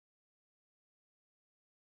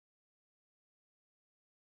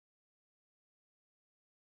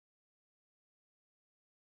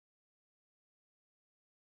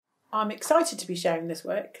I'm excited to be sharing this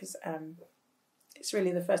work because it's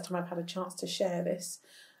really the first time I've had a chance to share this.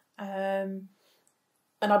 And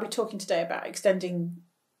I'll be talking today about extending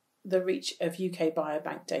the reach of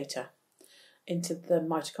UKBiobank data into the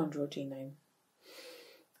mitochondrial genome.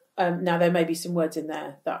 Now, there may be some words in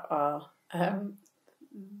there that are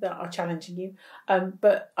challenging you,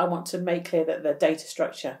 but I want to make clear that the data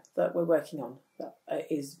structure that we're working on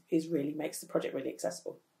is really makes the project really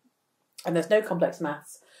accessible. And there's no complex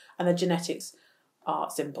maths, and the genetics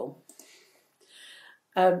are simple.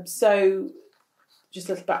 So just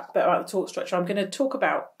a little bit about the talk structure. I'm going to talk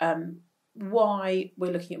about why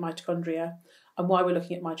we're looking at mitochondria and why we're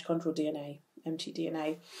looking at mitochondrial DNA,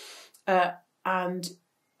 mtDNA, and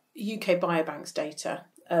UKBiobank's data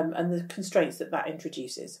and the constraints that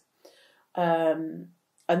introduces. And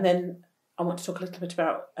then I want to talk a little bit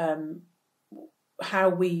about how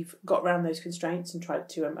we've got around those constraints and tried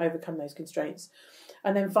to overcome those constraints.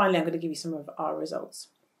 And then finally, I'm going to give you some of our results.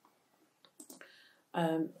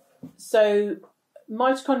 So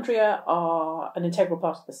mitochondria are an integral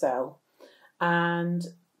part of the cell, and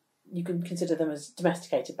you can consider them as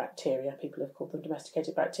domesticated bacteria. People have called them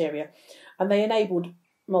domesticated bacteria, and they enabled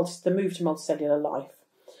the move to multicellular life.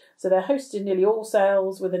 So they're hosted in nearly all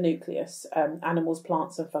cells with a nucleus, animals,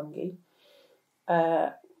 plants and fungi,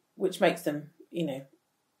 which makes them,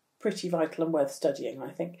 pretty vital and worth studying,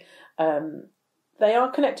 I think. They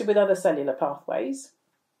are connected with other cellular pathways,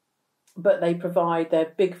 but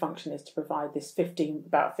their big function is to provide this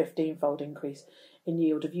about 15-fold increase in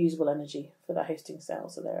yield of usable energy for the hosting cell.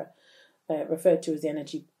 So they're referred to as the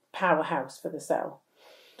energy powerhouse for the cell.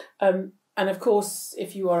 And of course,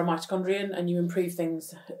 if you are a mitochondrion and you improve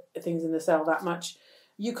things in the cell that much,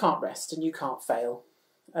 you can't rest and you can't fail.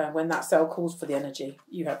 When that cell calls for the energy,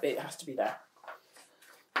 it has to be there.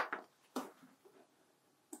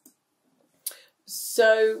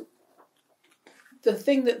 So the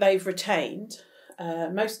thing that they've retained,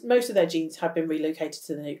 most of their genes have been relocated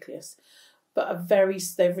to the nucleus, but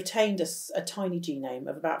they've retained a tiny genome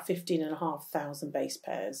of about 15,500 base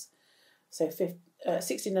pairs. So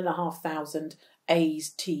 16,500 A's,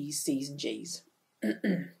 T's, C's and G's.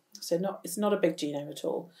 So it's not a big genome at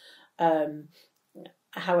all.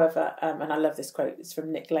 However, and I love this quote, it's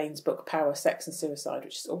from Nick Lane's book Power, Sex and Suicide,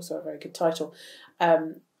 which is also a very good title.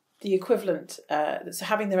 The equivalent, so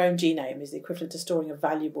having their own genome is the equivalent to storing a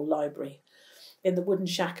valuable library in the wooden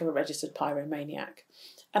shack of a registered pyromaniac.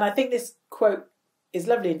 And I think this quote is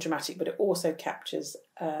lovely and dramatic, but it also captures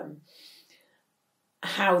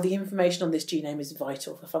how the information on this genome is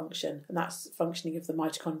vital for function, and that's functioning of the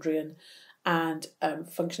mitochondrion and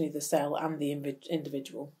functioning of the cell and the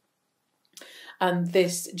individual. And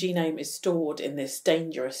this genome is stored in this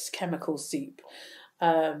dangerous chemical soup,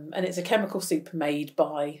 and it's a chemical soup made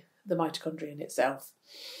by the mitochondrion itself.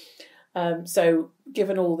 So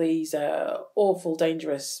given all these awful,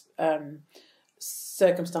 dangerous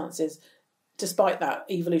circumstances, despite that,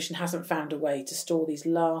 evolution hasn't found a way to store these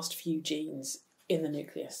last few genes in the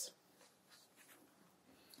nucleus.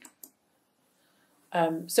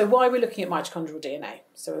 So why are we looking at mitochondrial DNA?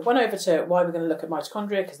 So we went over to why we're going to look at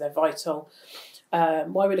mitochondria, because they're vital. Why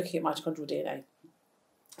we're looking at mitochondrial DNA.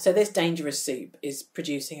 So this dangerous soup is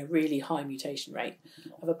producing a really high mutation rate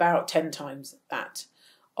of about 10 times that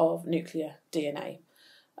of nuclear DNA.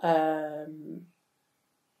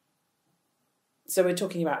 So we're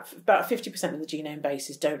talking about 50% of the genome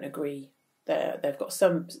bases don't agree. They've got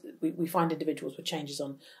some. We find individuals with changes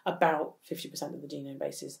on about 50% of the genome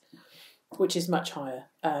bases, which is much higher,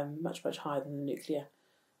 much higher than the nuclear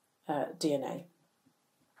DNA.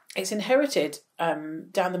 It's inherited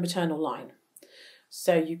down the maternal line.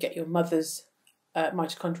 So you get your mother's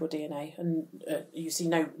mitochondrial DNA, and you see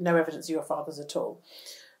no evidence of your father's at all.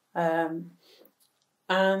 And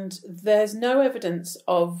there's no evidence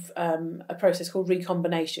of a process called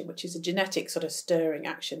recombination, which is a genetic sort of stirring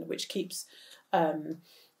action which keeps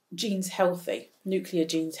genes healthy, nuclear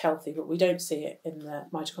genes healthy, but we don't see it in the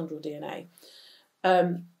mitochondrial DNA.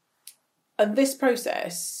 And this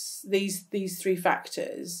process, these three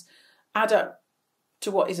factors, add up to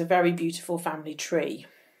what is a very beautiful family tree.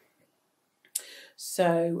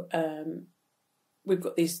 So we've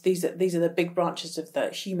got these are the big branches of the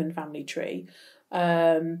human family tree,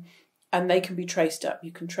 and they can be traced up.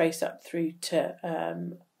 You can trace up through to a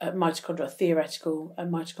theoretical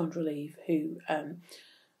mitochondrial Eve, who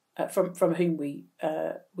from whom we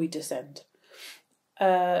descend.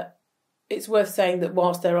 It's worth saying that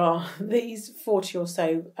whilst there are these 40 or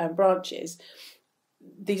so branches,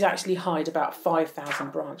 these actually hide about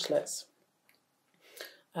 5,000 branchlets,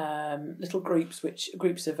 little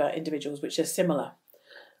groups of individuals which are similar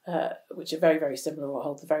which are very, very similar or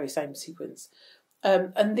hold the very same sequence.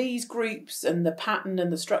 And these groups and the pattern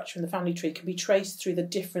and the structure in the family tree can be traced through the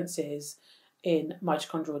differences in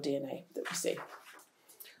mitochondrial DNA that we see.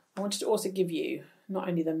 I wanted to also give you not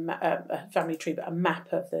only the family tree, but a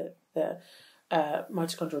map of the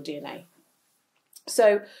mitochondrial DNA.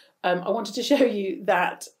 So I wanted to show you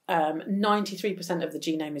that 93% of the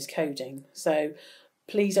genome is coding. So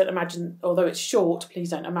please don't imagine, although it's short,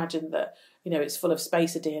 please don't imagine that it's full of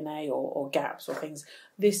spacer DNA or gaps or things.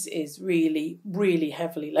 This is really, really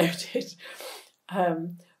heavily loaded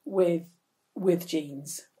with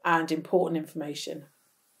genes and important information.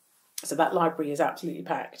 So that library is absolutely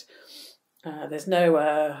packed. There's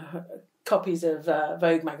no copies of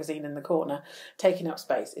Vogue magazine in the corner taking up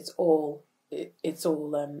space. It's all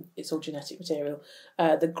genetic material.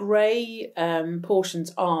 The grey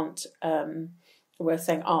portions aren't. We're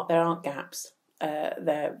saying there aren't gaps.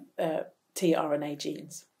 They're tRNA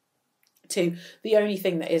genes. The only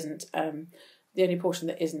thing that isn't, the only portion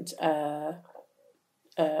that isn't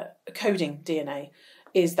coding DNA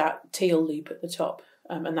is that teal loop at the top,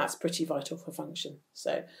 and that's pretty vital for function.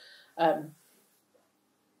 So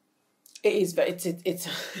it's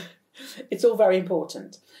all very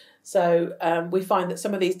important. So we find that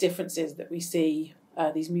some of these differences that we see,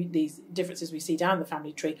 these differences we see down the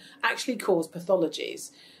family tree, actually cause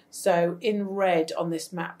pathologies. So in red on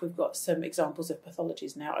this map, we've got some examples of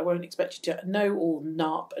pathologies. Now, I won't expect you to know all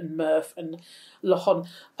NARP and MERF and LOHON,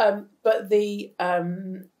 but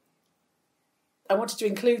I wanted to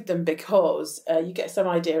include them because you get some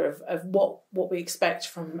idea of what we expect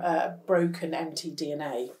from broken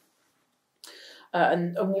mtDNA.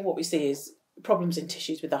 And what we see is problems in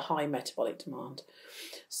tissues with a high metabolic demand.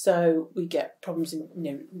 So we get problems in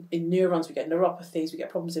neurons, we get neuropathies, we get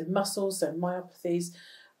problems in muscles, so myopathies,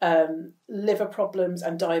 liver problems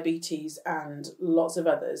and diabetes and lots of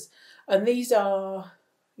others. And these are,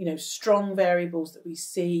 strong variables that we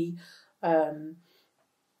see, but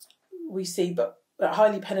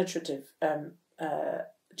highly penetrative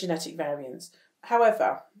genetic variants.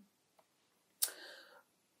 However,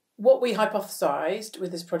 what we hypothesised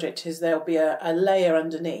with this project is there'll be a layer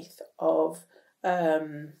underneath of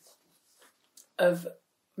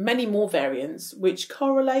many more variants which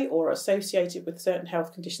correlate or are associated with certain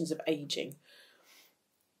health conditions of ageing.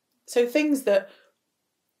 So things that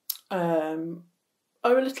are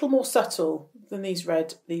a little more subtle than these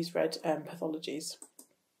red pathologies.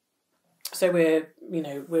 So we're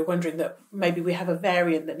wondering that maybe we have a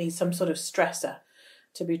variant that needs some sort of stressor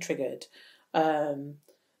to be triggered.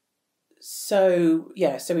 So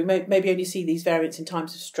we maybe only see these variants in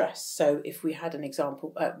times of stress. So if we had an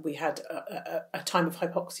example, we had a time of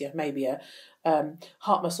hypoxia, maybe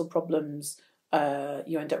heart muscle problems,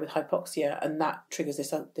 you end up with hypoxia, and that triggers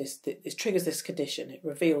this triggers this condition. It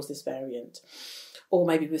reveals this variant, or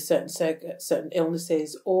maybe with certain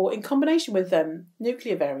illnesses, or in combination with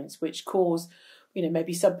nuclear variants, which cause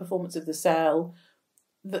maybe subperformance of the cell.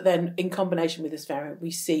 That then, in combination with this variant,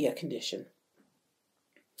 we see a condition.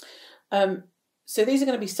 So these are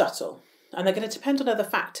going to be subtle, and they're going to depend on other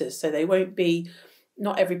factors. So they won't be,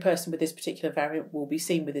 not every person with this particular variant will be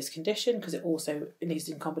seen with this condition, because it needs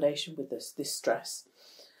in combination with this stress.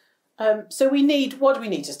 So what do we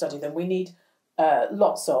need to study them? We need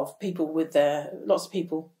lots of people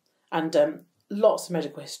and lots of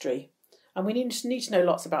medical history, and we need to know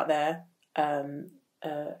lots about their mitochondrial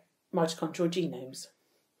genomes.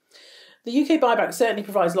 The UKBiobank certainly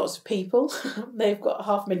provides lots of people. They've got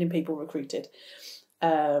 500,000 people recruited,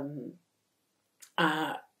 and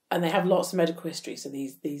they have lots of medical history. So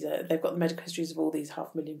they've got the medical histories of all these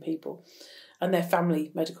 500,000 people, and their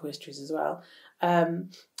family medical histories as well.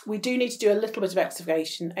 We do need to do a little bit of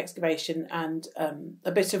excavation, and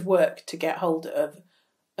a bit of work to get hold of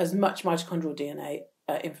as much mitochondrial DNA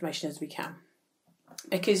information as we can,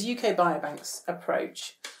 because UKBiobank's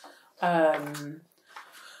approach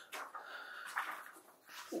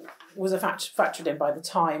was factored in by the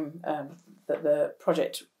time that the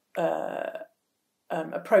project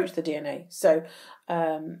approached the DNA. So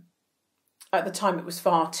at the time it was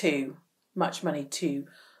far too much money to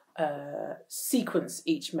sequence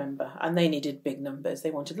each member, and they needed big numbers.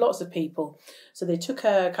 They wanted lots of people. So they took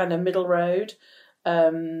a kind of middle road.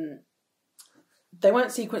 They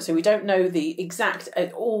weren't sequenced, so we don't know the exact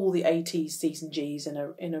all the ATs, Cs and Gs in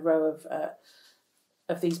a row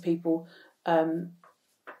of these people.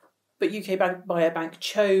 But UKBiobank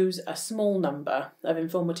chose a small number of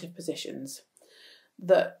informative positions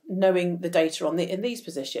that, knowing the data in these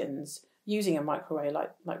positions, using a microarray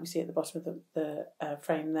like we see at the bottom of the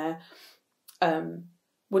frame there,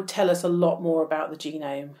 would tell us a lot more about the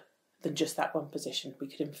genome than just that one position. We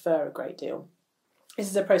could infer a great deal. This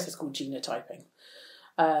is a process called genotyping.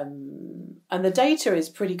 And the data is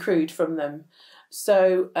pretty crude from them.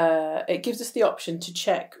 So it gives us the option to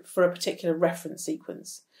check for a particular reference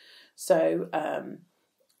sequence. So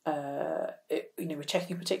we're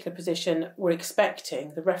checking a particular position. We're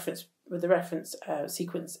expecting the reference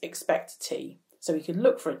sequence expect a T. So we can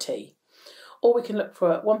look for a T, or we can look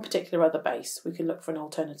for one particular other base. We can look for an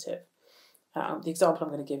alternative. The example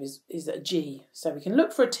I'm going to give is a G. So we can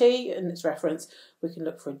look for a T in its reference. We can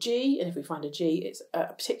look for a G, and if we find a G, it's a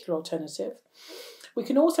particular alternative. We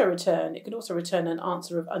can also return. It can also return an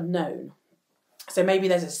answer of unknown. So maybe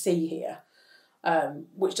there's a C here,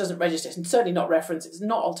 which doesn't register. It's certainly not reference. It's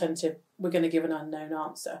not alternative. We're going to give an unknown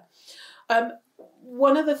answer.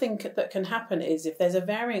 One other thing that can happen is if there's a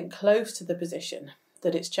variant close to the position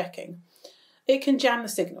that it's checking, it can jam the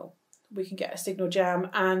signal. We can get a signal jam,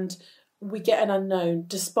 and we get an unknown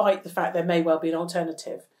despite the fact there may well be an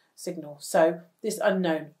alternative signal. So this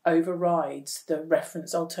unknown overrides the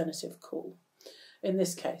reference alternative call in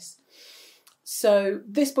this case. So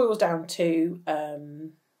this boils down to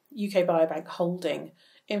UKBiobank holding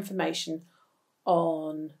information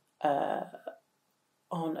on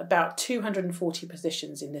about 240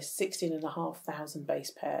 positions in this 16,500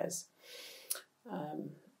 base pairs.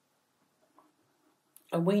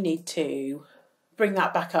 And we need to bring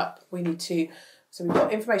that back up. So we've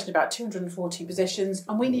got information about 240 positions,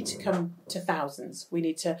 and we need to come to thousands. We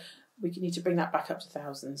need to bring that back up to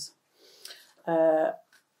thousands.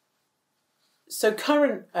 So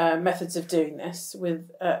current methods of doing this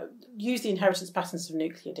use the inheritance patterns of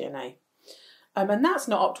nuclear DNA. And that's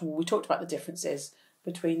not optimal. We talked about the differences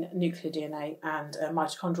between nuclear DNA and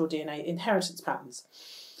mitochondrial DNA inheritance patterns.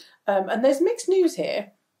 And there's mixed news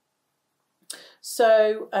here.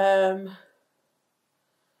 So,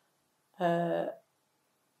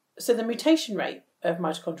 so the mutation rate of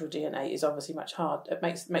mitochondrial DNA is obviously much harder. It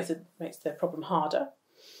makes the problem harder.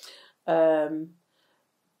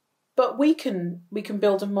 But we can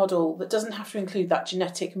build a model that doesn't have to include that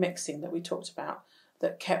genetic mixing that we talked about,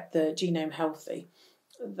 that kept the genome healthy.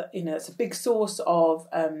 It's a big source of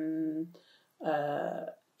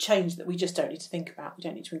change that we just don't need to think about. We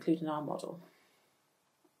don't need to include in our model.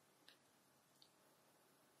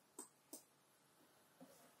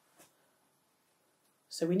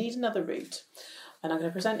 So we need another route, and I'm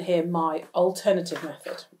going to present here my alternative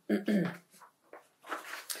method.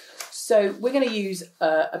 So we're going to use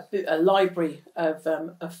a library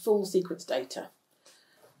of full sequence data,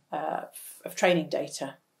 of training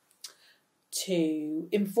data, to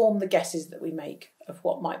inform the guesses that we make of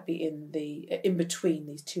what might be in between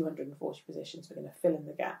these 240 positions. We're going to fill in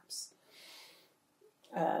the gaps.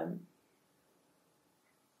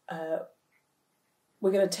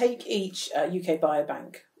 We're going to take each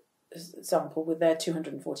UKBiobank sample with their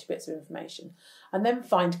 240 bits of information, and then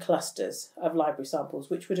find clusters of library samples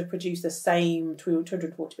which would have produced the same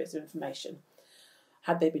 240 bits of information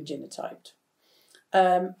had they been genotyped.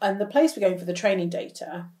 And the place we're going for the training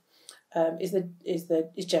data is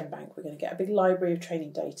GenBank. We're going to get a big library of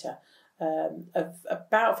training data of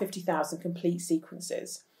about 50,000 complete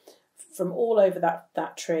sequences from all over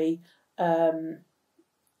that tree, and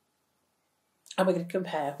we're going to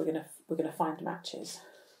compare. We're going to find matches.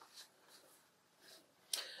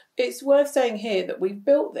 It's worth saying here that we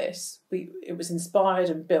built this. It was inspired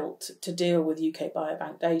and built to deal with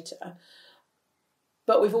UKBiobank data,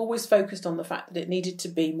 but we've always focused on the fact that it needed to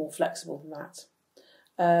be more flexible than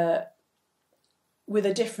that. With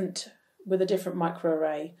a different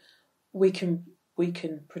microarray, we can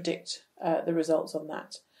predict the results on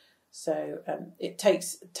that. So it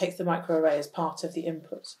takes the microarray as part of the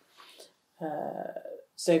input.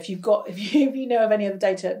 So if you know of any other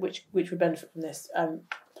data which would benefit from this,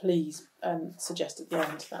 please suggest at the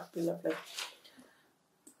end. That would be lovely.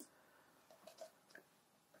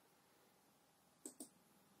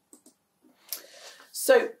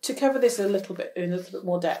 So to cover this in a little bit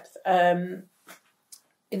more depth, in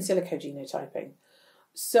silico genotyping.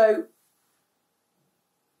 So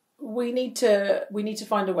we need to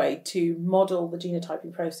find a way to model the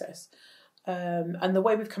genotyping process. And the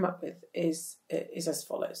way we've come up with is as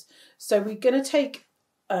follows. So we're going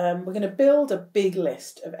to build a big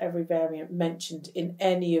list of every variant mentioned in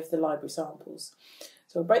any of the library samples.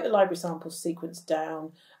 So we'll break the library sample sequence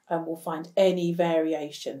down, and we'll find any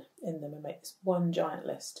variation in them and make this one giant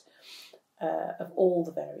list of all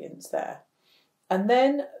the variants there. And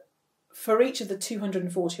then for each of the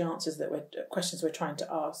 240 questions we're trying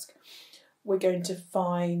to ask, we're going to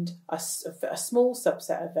find a small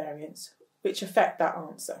subset of variants which affect that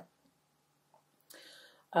answer.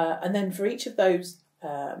 And then for each of those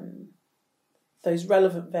relevant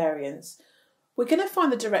variants, we're going to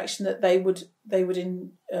find the direction that they would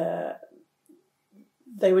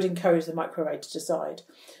encourage the microarray to decide.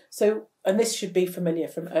 So, and this should be familiar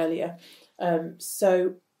from earlier.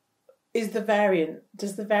 So, does the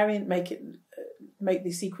variant make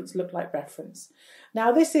the sequence look like reference?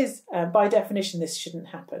 Now, this is by definition, this shouldn't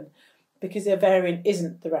happen because a variant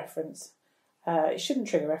isn't the reference. It shouldn't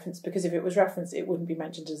trigger reference because if it was reference, it wouldn't be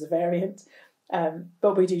mentioned as a variant.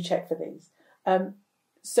 But we do check for these.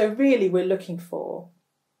 So really, we're looking for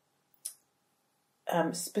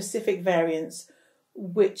specific variants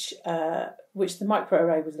which the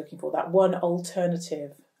microarray was looking for, that one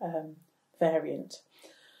alternative variant.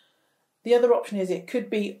 The other option is it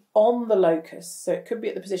could be on the locus, so it could be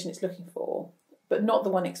at the position it's looking for, but not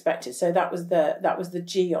the one expected. So that was the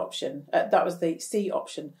G option. That was the C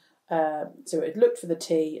option. So it had looked for the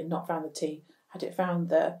T and not found the T. Had it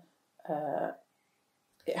found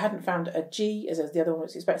it hadn't found a G as the other one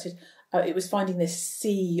was expected. It was finding this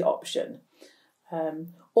C option.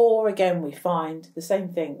 Or again, we find the same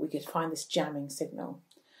thing. We could find this jamming signal.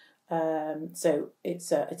 So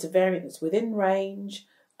it's a variant that's within range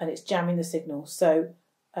and it's jamming the signal. So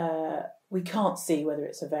we can't see whether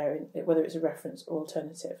it's a variant, whether it's a reference or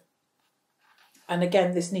alternative. And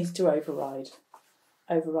again, this needs to override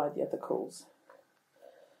the other calls.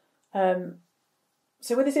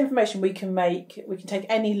 So with this information, we can take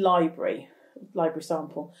any library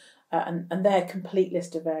sample and their complete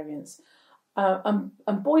list of variants and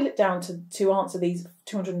boil it down to answer these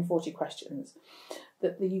 240 questions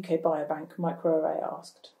that the UKBiobank microarray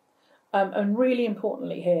asked. And really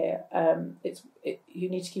importantly here, you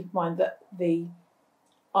need to keep in mind that the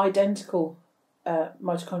identical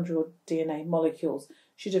mitochondrial DNA molecules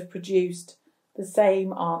should have produced the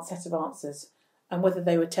same set of answers, and whether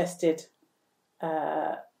they were tested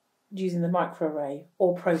using the microarray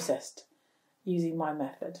or processed using my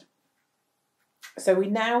method. So we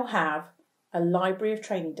now have a library of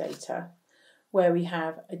training data where we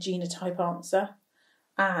have a genotype answer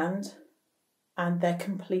and their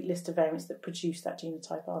complete list of variants that produce that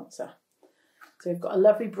genotype answer. So we've got a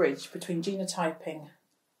lovely bridge between genotyping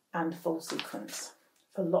and full sequence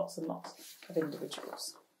for lots and lots of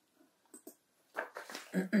individuals.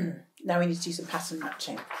 Now we need to do some pattern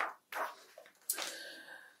matching.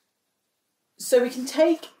 So we can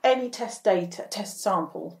take any test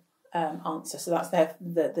sample answer. So that's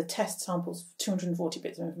the test sample's 240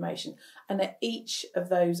 bits of information, and at each of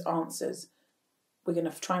those answers, we're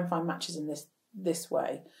going to try and find matches in this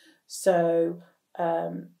way. So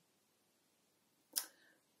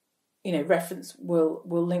reference will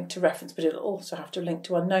link to reference, but it'll also have to link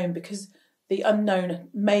to unknown because the unknown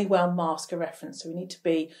may well mask a reference. So we need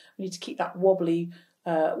to keep that wobbly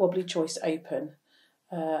choice open.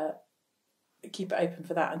 Keep it open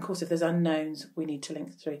for that. And of course, if there's unknowns, we need to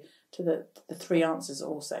link through to the three answers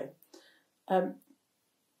also.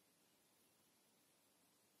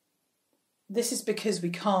 This is because we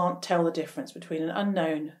can't tell the difference between an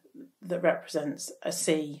unknown that represents a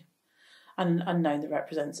C and an unknown that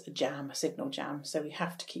represents a signal jam. So we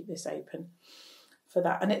have to keep this open for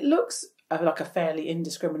that. And it looks like a fairly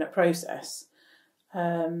indiscriminate process.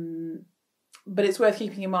 But it's worth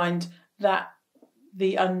keeping in mind that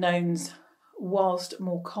the unknowns, whilst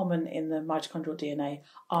more common in the mitochondrial DNA,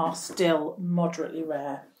 are still moderately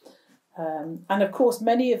rare. And of course,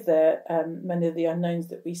 many of the unknowns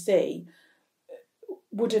that we see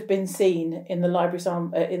would have been seen in the library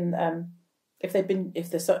sample if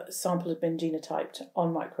the sample had been genotyped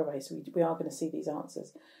on microarray. So we are going to see these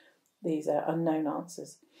answers, these unknown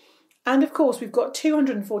answers. And of course, we've got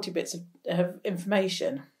 240 bits of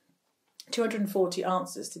information, 240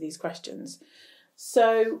 answers to these questions.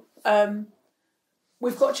 So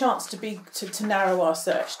we've got a chance to narrow our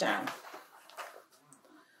search down,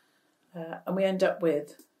 and we end up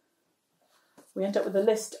with a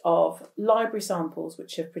list of library samples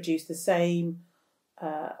which have produced the same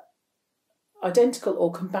identical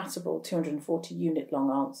or compatible 240 unit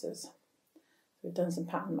long answers. So we've done some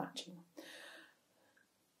pattern matching.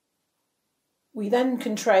 We then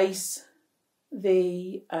can trace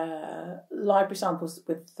the library samples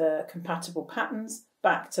with the compatible patterns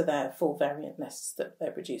back to their full variant lists that they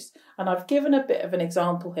produced. And I've given a bit of an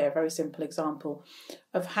example here, a very simple example,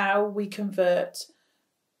 of how we convert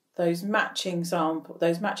those matching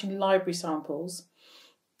library samples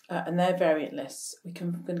and their variant lists. We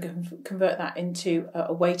can convert that into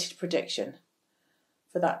a weighted prediction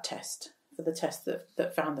for that test, for the test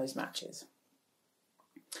that found those matches.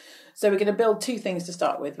 So we're going to build two things to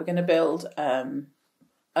start with. We're going to build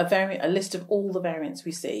a list of all the variants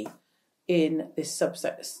we see in this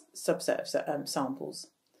subset of samples.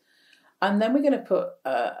 And then we're going to put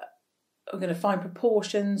we're going to find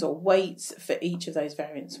proportions or weights for each of those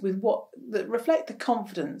variants with that reflect the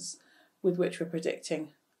confidence with which we're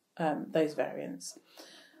predicting those variants.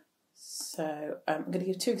 So I'm going to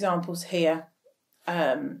give two examples here.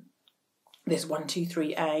 This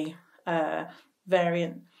 123A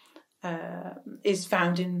variant is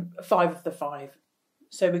found in 5 of the 5.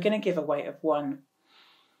 So we're going to give a weight of 1.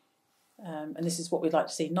 And this is what we'd like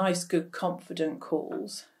to see. Nice, good, confident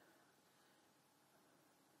calls.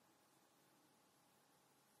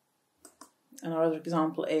 And our other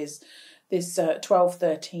example is this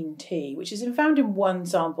 1213T, which is found in 1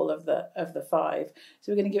 sample of the 5.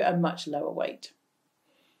 So we're going to give it a much lower weight.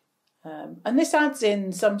 And this adds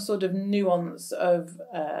in some sort of nuance of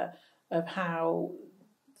how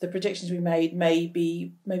the predictions we made may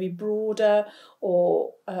be broader,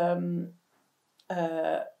 or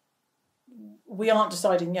we aren't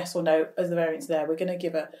deciding yes or no as the variants there. We're going to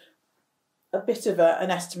give a bit of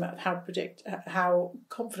an estimate of how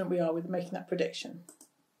confident we are with making that prediction.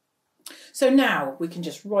 So now we can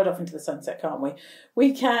just ride off into the sunset, can't we?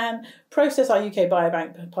 We can process our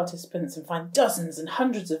UKBiobank participants and find dozens and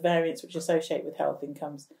hundreds of variants which associate with health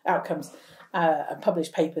outcomes and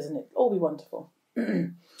publish papers, and it'll all be wonderful.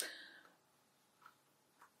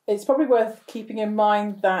 It's probably worth keeping in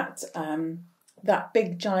mind that that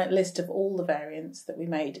big giant list of all the variants that we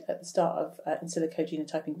made at the start of in silico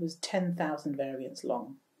genotyping was 10,000 variants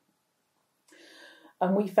long.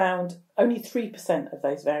 And we found only 3% of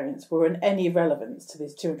those variants were in any relevance to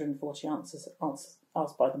these 240 answers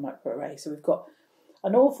asked by the microarray. So we've got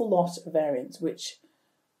an awful lot of variants which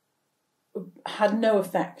had no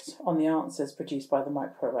effect on the answers produced by the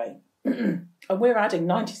microarray. And we're adding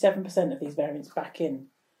 97% of these variants back in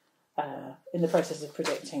the process of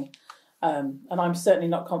predicting. And I'm certainly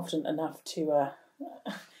not confident enough to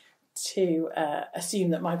assume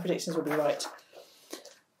that my predictions will be right.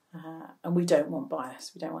 And we don't want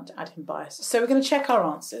bias. We don't want to add in bias. So we're going to check our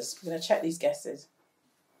answers. We're going to check these guesses.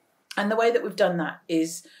 And the way that we've done that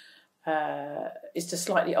is to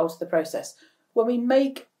slightly alter the process. When we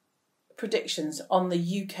make predictions on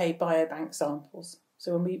the UKBiobank samples,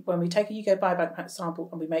 so when we take a UKBiobank sample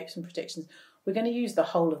and we make some predictions, we're going to use the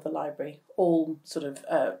whole of the library, all sort of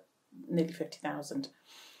nearly 50,000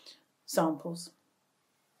 samples.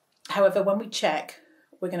 However, when we check,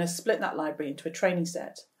 we're going to split that library into a training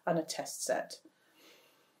set and a test set.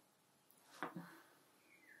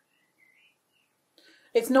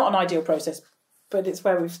 It's not an ideal process, but it's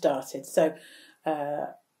where we've started. So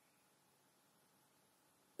our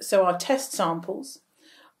test samples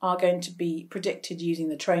are going to be predicted using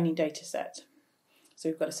the training data set. So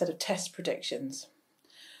we've got a set of test predictions.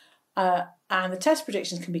 And the test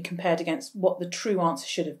predictions can be compared against what the true answer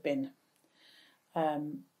should have been. How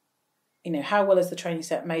well has the training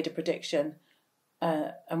set made a prediction?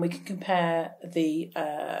 And we can compare the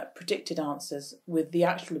predicted answers with the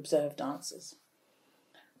actual observed answers.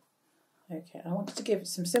 Okay, I wanted to give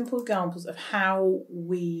some simple examples of how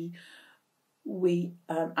we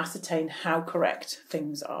ascertain how correct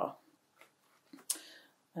things are.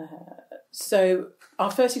 So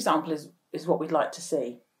our first example is what we'd like to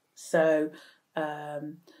see. So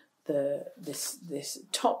this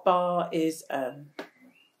top bar is a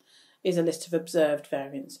list of observed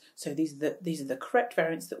variants. So these are the correct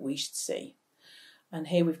variants that we should see. And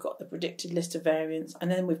here we've got the predicted list of variants, and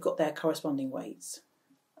then we've got their corresponding weights.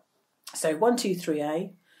 So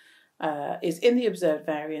 123A is in the observed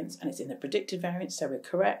variants, and it's in the predicted variants, so we're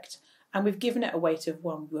correct. And we've given it a weight of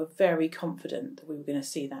 1. We were very confident that we were going to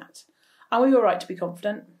see that. And we were right to be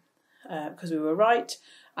confident because we were right,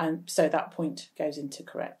 and so that point goes into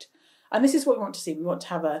correct. And this is what we want to see. We want to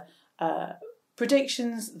have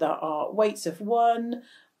predictions that are weights of 1,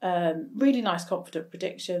 really nice confident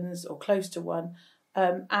predictions or close to 1,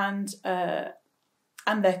 and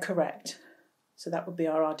they're correct. So that would be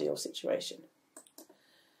our ideal situation.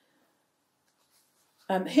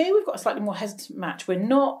 Here we've got a slightly more hesitant match. We're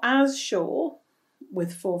not as sure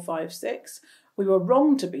with 4, 5, 6. We were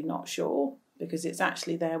wrong to be not sure because it's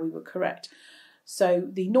actually there we were correct. So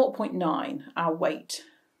the 0.9, our weight,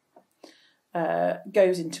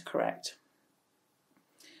 goes into correct.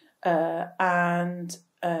 And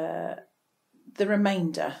the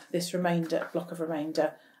remainder, this block of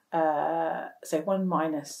remainder, so 1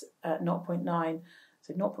 minus 0.9,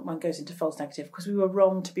 so 0.1 goes into false negative because we were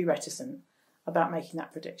wrong to be reticent about making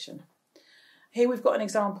that prediction. Here we've got an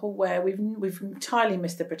example where we've entirely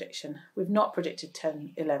missed the prediction. We've not predicted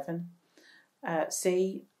 10, 11.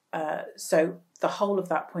 So the whole of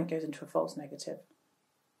that point goes into a false negative.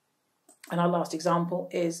 And our last example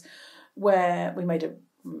is where we made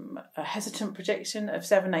a hesitant prediction of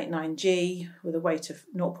 789G with a weight of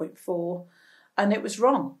 0.4, and it was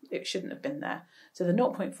wrong. It shouldn't have been there. So the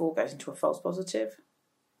 0.4 goes into a false positive,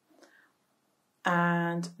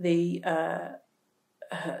 and the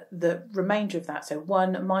remainder of that, so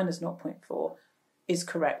 1 minus 0.4, is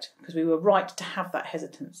correct, because we were right to have that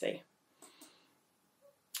hesitancy.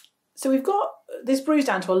 So we've got this brews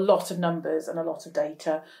down to a lot of numbers and a lot of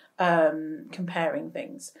data, comparing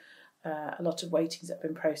things, a lot of weightings that have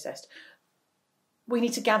been processed. We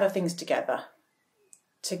need to gather things together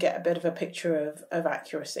to get a bit of a picture of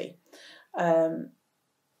accuracy. And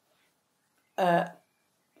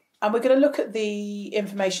we're going to look at the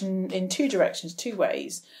information in two directions, two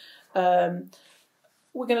ways. We're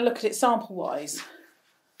going to look at it sample-wise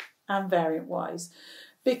and variant-wise,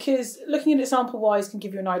 because looking at it sample-wise can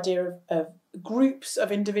give you an idea of groups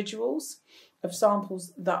of individuals, of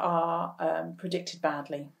samples that are predicted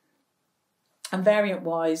badly. And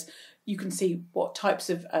variant-wise, you can see what types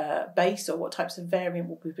of base or what types of variant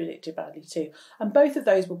will be predicted badly too. And both of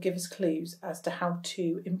those will give us clues as to how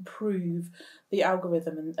to improve the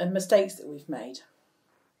algorithm and mistakes that we've made.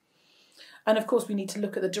 And of course, we need to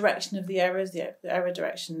look at the direction of the errors. The error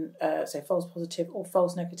direction, so false positive or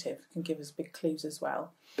false negative, can give us big clues as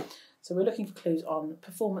well. So we're looking for clues on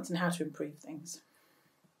performance and how to improve things.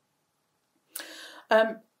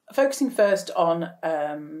 Focusing first on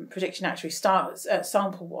prediction accuracy,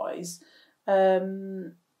 sample-wise, how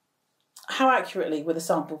accurately were the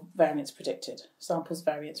samples variants predicted?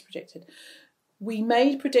 We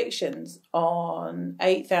made predictions on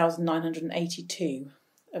 8,982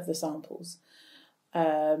 of the samples.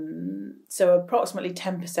 So approximately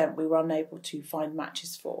 10% we were unable to find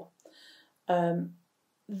matches for.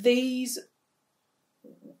 These,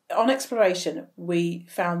 on exploration, we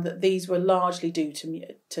found that these were largely due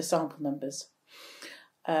to sample numbers.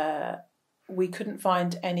 We couldn't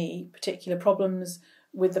find any particular problems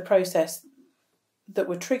with the process that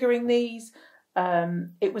were triggering these.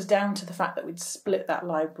 It was down to the fact that we'd split that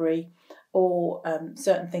library, or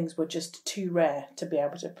certain things were just too rare to be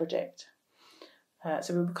able to predict.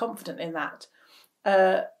 So we were confident in that.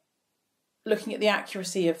 Looking at the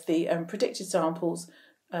accuracy of the predicted samples,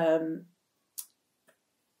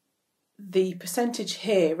 the percentage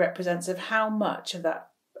here represents of how much of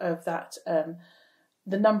that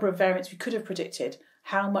the number of variants we could have predicted,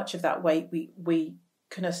 how much of that weight we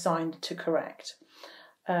can assign to correct.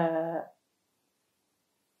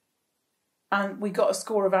 And we got a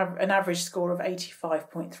score of an average score of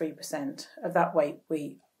 85.3% of that weight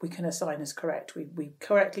we can assign as correct. We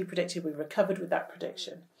correctly predicted, we recovered with that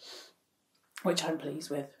prediction, which I'm pleased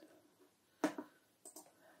with.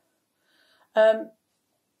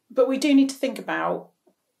 But we do need to think about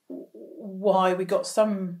why we got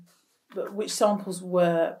which samples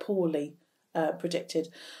were poorly predicted.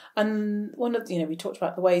 And one of we talked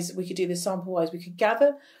about the ways that we could do this sample-wise. We could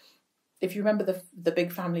gather, if you remember the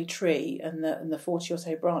big family tree and the 40 or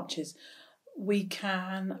so branches, we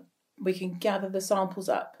can gather the samples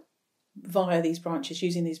up via these branches,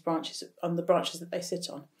 using these branches on the branches that they sit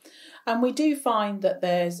on. And we do find that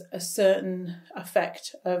there's a certain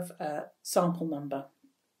effect of sample number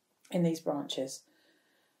in these branches.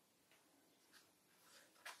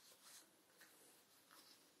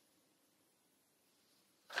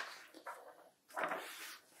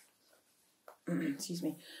 Excuse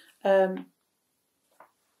me.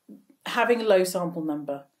 Having a low sample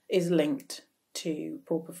number is linked to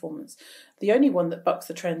poor performance. The only one that bucks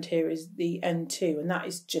the trend here is the N2, and that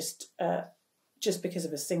is just because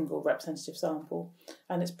of a single representative sample,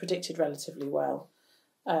 and it's predicted relatively well,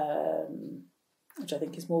 which I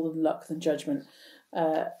think is more than luck than judgment,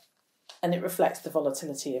 and it reflects the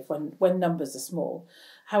volatility of when numbers are small.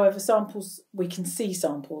 However, we can see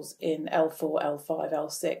samples in L4, L5,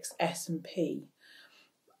 L6, S and P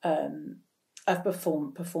have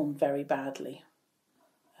performed very badly.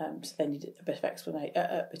 So they need a bit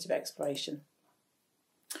of exploration.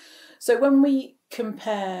 So when we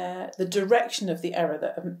compare the direction of the error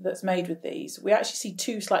that's made with these, we actually see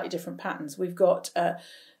two slightly different patterns. We've got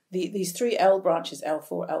these three L branches,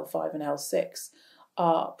 L4, L5 and L6,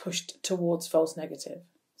 are pushed towards false negative.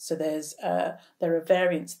 So there are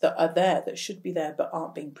variants that are there that should be there but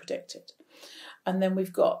aren't being predicted. And then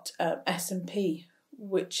we've got S and P,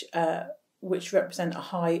 which represent a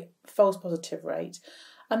high false positive rate.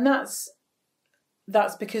 And that's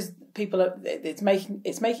because it's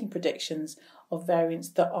making predictions of variants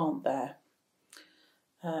that aren't there.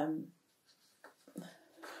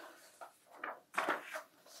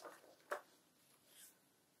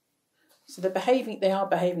 So they are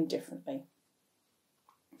behaving differently.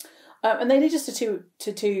 And they lead us to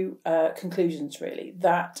two conclusions, really,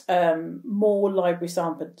 that more library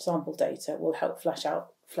sample data will help flesh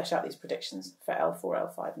out these predictions for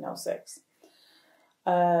L4, L5 and L6.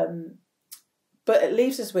 But it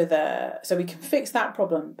leaves us with so we can fix that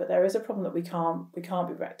problem, but there is a problem that we can't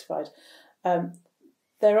be rectified.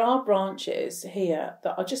 There are branches here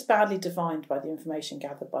that are just badly defined by the information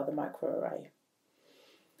gathered by the microarray.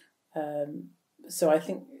 So I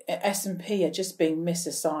think S and P are just being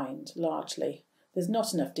misassigned largely. There's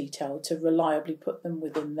not enough detail to reliably put them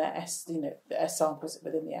within the S, the S samples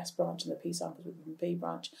within the S branch and the P samples within the P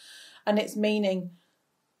branch, and it's meaning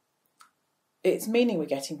we're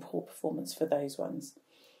getting poor performance for those ones.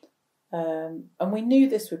 And we knew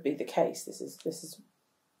this would be the case. This is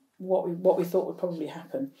what we thought would probably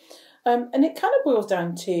happen, and it kind of boils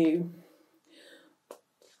down to: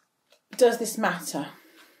 does this matter?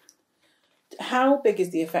 How big is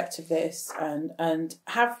the effect of this? And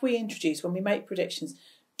have we introduced, when we make predictions,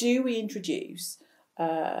 do we introduce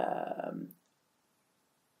problems?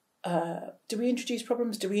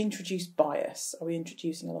 Do we introduce bias? Are we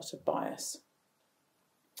introducing a lot of bias?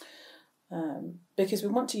 Because we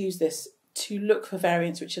want to use this to look for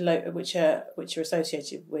variants which are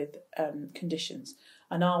associated with conditions,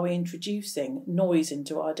 and are we introducing noise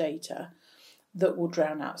into our data that will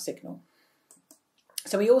drown out signal?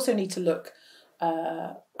 So we also need to look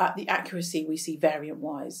at the accuracy we see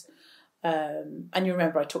variant-wise. And you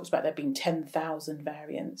remember I talked about there being 10,000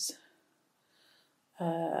 variants.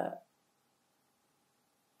 And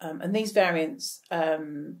these variants,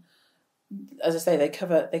 as I say, they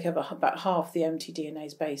cover about half the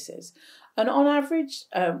mtDNA's bases. And on average,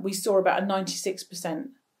 we saw about a 96%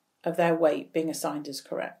 of their weight being assigned as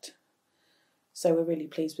correct. So we're really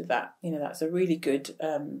pleased with that. That's a really good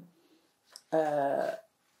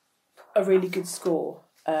score,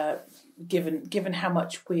 given how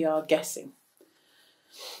much we are guessing.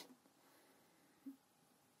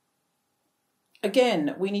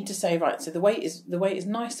 Again, we need to say, right, so the weight is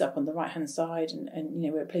nice up on the right hand side, and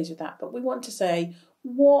we're pleased with that. But we want to say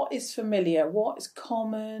what is familiar, what is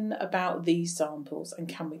common about these samples, and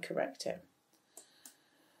can we correct it?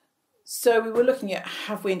 So we were looking at,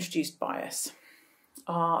 have we introduced bias?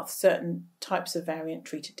 Are certain types of variant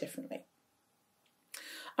treated differently?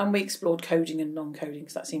 And we explored coding and non-coding,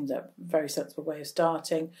 because that seems a very sensible way of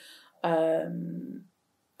starting. And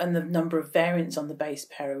the number of variants on the base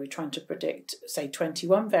pair, we're trying to predict, say,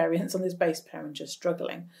 21 variants on this base pair and just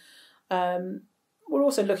struggling. We're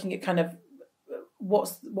also looking at kind of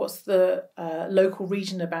what's the local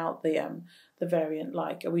region about the variant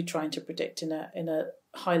like. Are we trying to predict in a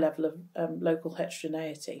high level of local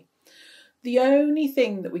heterogeneity? The only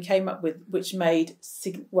thing that we came up with which made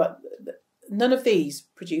none of these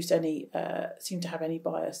produced any seemed to have any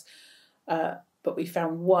bias, but we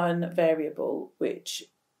found one variable which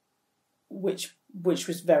was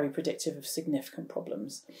very predictive of significant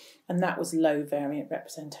problems, and that was low variant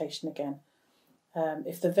representation again.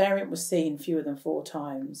 If the variant was seen fewer than 4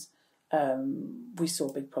 times, we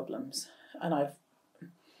saw big problems. And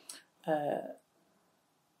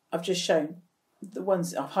I've just shown the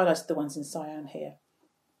ones, I've highlighted the ones in cyan here,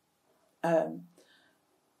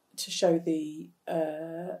 to show the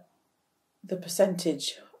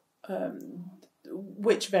percentage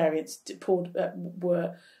which variants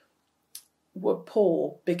were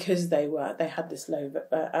poor because they had this low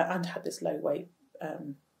weight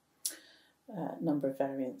number of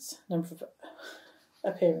variants, number of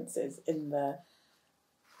appearances in the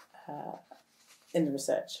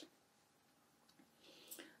research.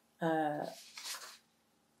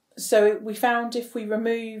 So we found if we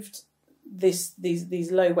removed these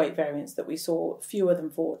low weight variants that we saw fewer than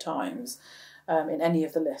 4 times in any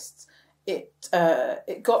of the lists, it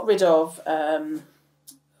got rid of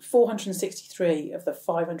 463 of the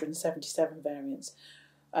 577 variants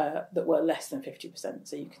that were less than 50%.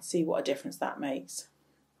 So you can see what a difference that makes.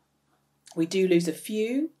 We do lose a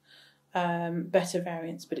few better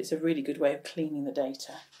variants, but it's a really good way of cleaning the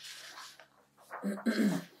data.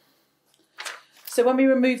 So when we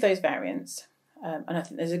remove those variants, and I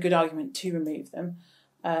think there's a good argument to remove them,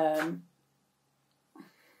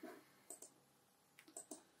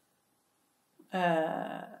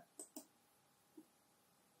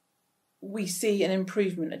 we see an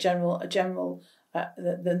improvement,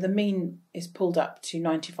 the mean is pulled up to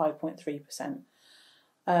 95.3%.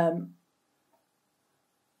 And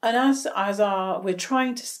as we're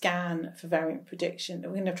trying to scan for variant prediction,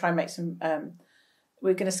 we're going to try and make some,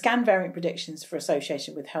 we're going to scan variant predictions for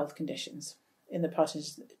association with health conditions in the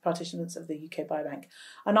participants of the UK Biobank,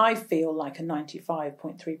 and I feel like a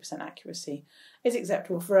 95.3% accuracy is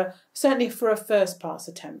acceptable certainly for a first pass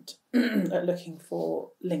attempt at looking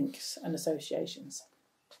for links and associations.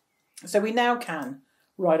 So we now can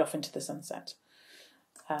ride off into the sunset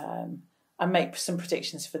and make some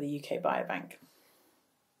predictions for the UK Biobank.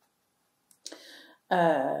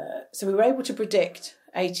 So we were able to predict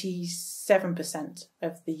 87%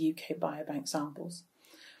 of the UK Biobank samples.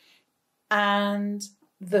 And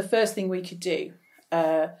the first thing we could do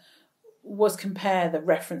was compare the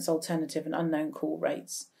reference alternative and unknown call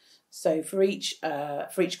rates. So for each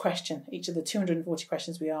question, each of the 240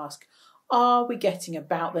 questions we ask, are we getting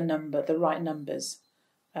about the right numbers?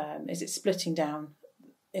 Is it splitting down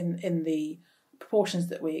in the proportions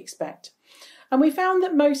that we expect? And we found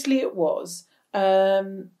that mostly it was.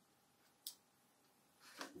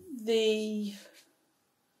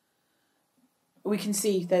 We can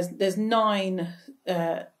see there's nine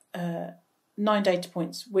data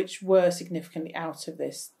points which were significantly out of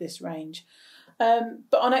this range,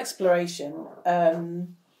 but on exploration,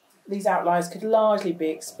 these outliers could largely be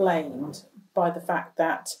explained by the fact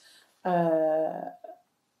that the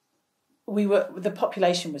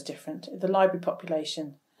population was different. The library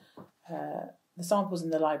population. The samples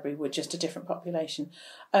in the library were just a different population,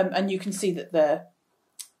 and you can see that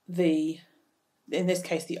in this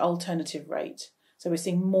case the alternative rate. So we're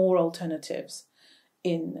seeing more alternatives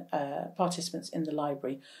in participants in the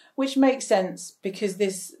library, which makes sense because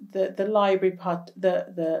the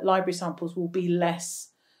library samples will be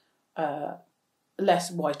less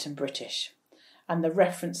white and British, and the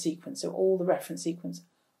reference sequence. So all the reference sequence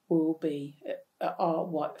will be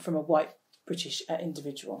from a white British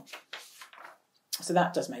individual. So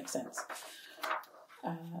that does make sense.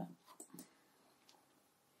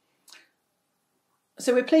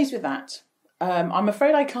 So we're pleased with that. I'm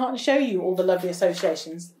afraid I can't show you all the lovely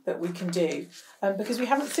associations that we can do because we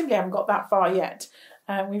simply haven't got that far yet.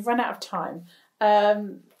 We've run out of time.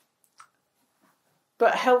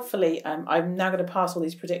 But helpfully, I'm now going to pass all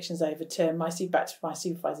these predictions over to my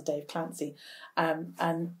supervisor, Dave Clancy,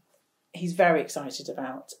 and he's very excited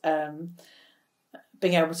about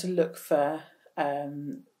being able to look for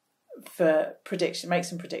prediction, make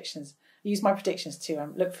some predictions, use my predictions to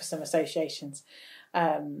look for some associations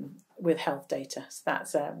with health data. So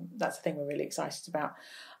that's a thing we're really excited about.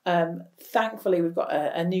 Thankfully, we've got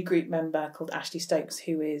a new group member called Ashley Stokes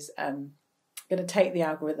who is going to take the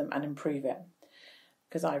algorithm and improve it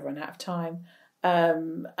because I've run out of time.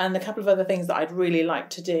 And a couple of other things that I'd really like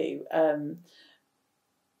to do.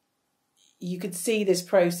 You could see this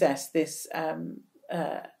process, this in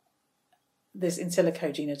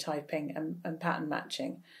silico genotyping and pattern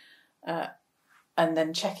matching, and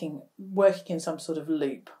then working in some sort of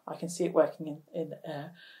loop. I can see it working in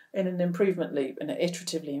an improvement loop and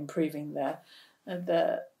iteratively improving the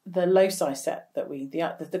loci set that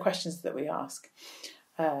the questions that we ask.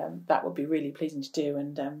 That would be really pleasing to do,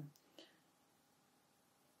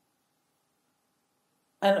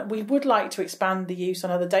 and we would like to expand the use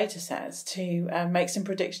on other data sets to make some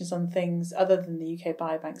predictions on things other than the UK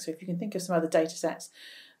Biobank. So if you can think of some other data sets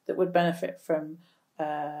that would benefit from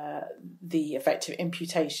the effective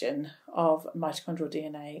imputation of mitochondrial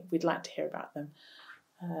DNA, we'd like to hear about them.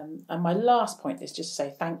 And my last point is just to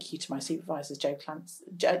say thank you to my supervisors, Dave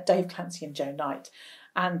Clancy and Joe Knight,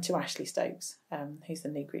 and to Ashley Stokes, who's the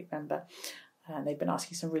new group member. And they've been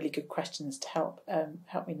asking some really good questions to help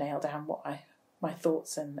me nail down what my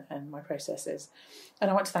thoughts and my process is. And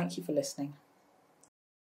I want to thank you for listening.